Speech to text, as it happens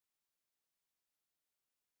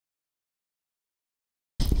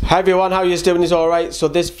Hi everyone, how are you doing? Is alright? So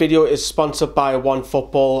this video is sponsored by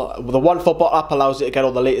OneFootball. The OneFootball app allows you to get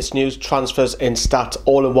all the latest news, transfers and stats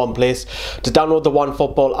all in one place. To download the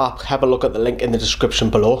OneFootball app, have a look at the link in the description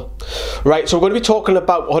below. Right, so we're going to be talking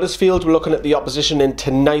about Huddersfield. We're looking at the opposition in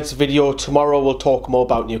tonight's video. Tomorrow we'll talk more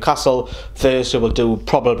about Newcastle. Thursday we'll do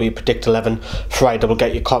probably Predict 11. Friday we'll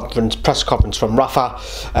get your press conference from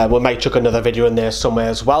Rafa. We might chuck another video in there somewhere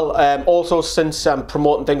as well. Also, since I'm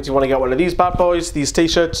promoting things, you want to get one of these bad boys, these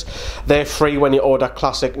t-shirts. They're free when you order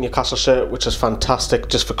classic Newcastle shirt, which is fantastic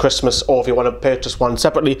just for Christmas, or if you want to purchase one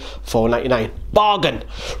separately, $4.99. Bargain!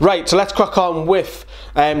 Right, so let's crack on with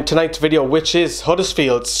tonight's video, which is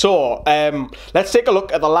Huddersfield. So let's take a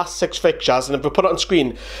look at the last 6 fixtures, and if we put it on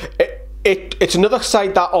screen, it's another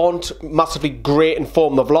side that aren't massively great in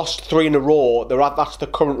form. They've lost 3 in a row. That's the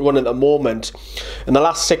current run at the moment. In the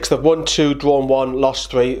last 6, they've won 2, drawn 1,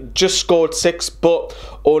 lost 3. Just scored 6, but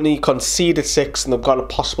only conceded 6, and they've got a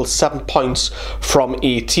possible 7 points from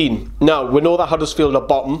 18. Now, we know that Huddersfield are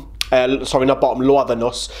bottom. Sorry, not bottom, lower than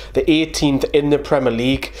us. They're 18th in the Premier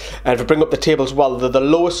League. And if we bring up the table as well, they're the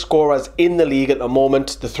lowest scorers in the league at the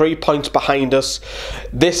moment. The 3 points behind us.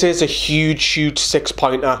 This is a huge, huge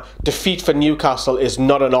 6-pointer. Defeat for Newcastle is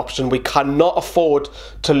not an option. We cannot afford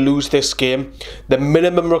to lose this game. The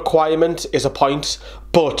minimum requirement is a point.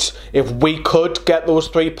 But if we could get those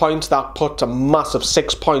 3 points, that puts a massive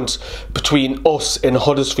 6 points between us and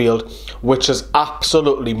Huddersfield, which is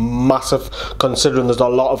absolutely massive considering there's a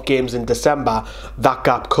lot of games in December. That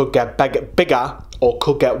gap could get bigger or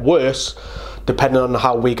could get worse depending on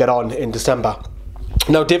how we get on in December.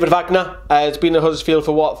 Now, David Wagner has been at Huddersfield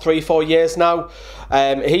for what, 3-4 years now.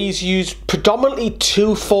 He's used predominantly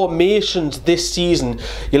 2 formations this season.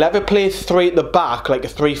 You'll either play 3 at the back, like a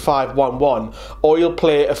 3-5-1-1, or you'll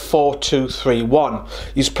play a 4-2-3-1.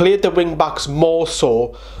 He's played the wing backs more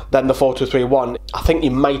so than the 4-2-3-1. I think he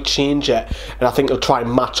might change it, and I think he'll try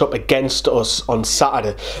and match up against us on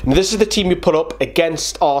Saturday. And this is the team he put up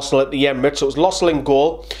against Arsenal at the Emirates. So it was Lossell in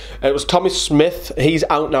goal. It was Tommy Smith. He's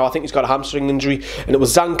out now. I think he's got a hamstring injury. And it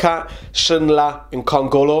was Zanka, Schindler and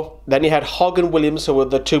Kongolo. Then you had Hogg and Williams, who were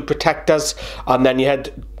the 2 protectors. And then you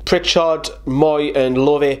had Pritchard, Moy and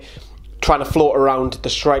Lovey trying to float around the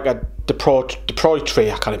striker, Detroit.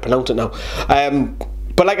 I can't even pronounce it now.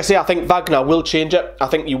 But like I say, I think Wagner will change it. I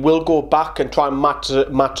think he will go back and try and match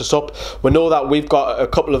us up. We know that we've got a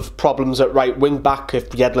couple of problems at right wing back if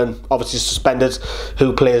Yedlin obviously suspended,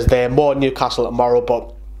 who plays there. More Newcastle tomorrow,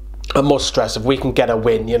 but I must stress, if we can get a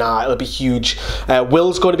win, you know, it'll be huge.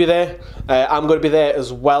 Will's going to be there. I'm going to be there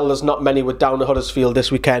as well. There's not many with down at Huddersfield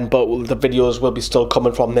this weekend, but the videos will be still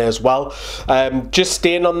coming from there as well. Just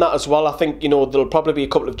staying on that as well, I think, you know, there'll probably be a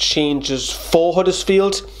couple of changes for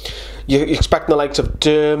Huddersfield. You're expecting the likes of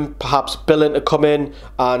Durham, perhaps Billing to come in,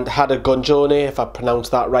 and Hada Gunjone, if I pronounce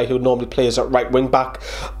that right, who normally plays at right wing back.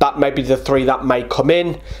 That might be the 3 that might come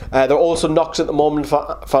in. There are also knocks at the moment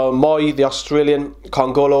for Moy, the Australian,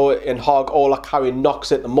 Kongolo and Hogg, all are carrying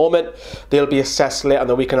knocks at the moment. They'll be assessed later in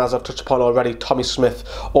the weekend, as I've touched upon already. Tommy Smith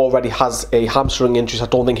already has a hamstring injury, so I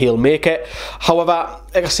don't think he'll make it. However,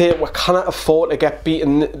 like I say, we cannot afford to get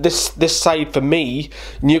beaten. This side for me,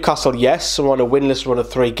 Newcastle, yes, we're on a winless run of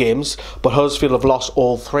 3 games, but Huddersfield have lost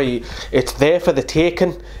all 3. It's there for the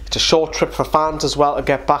taking. It's a short trip for fans as well to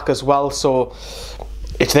get back as well, so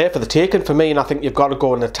it's there for the taking for me, and I think you've got to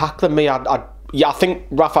go and attack them. I think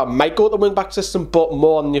Rafa might go with the wing-back system, but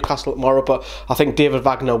more on Newcastle tomorrow. But I think David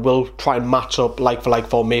Wagner will try and match up like-for-like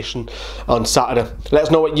formation on Saturday. Let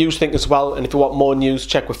us know what you think as well. And if you want more news,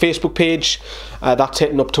 check our Facebook page. That's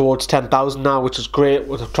hitting up towards 10,000 now, which is great.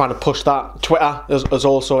 We're trying to push that. Twitter is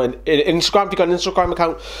also. And Instagram, if you've got an Instagram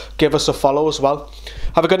account, give us a follow as well.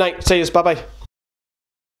 Have a good night. See you. Bye-bye.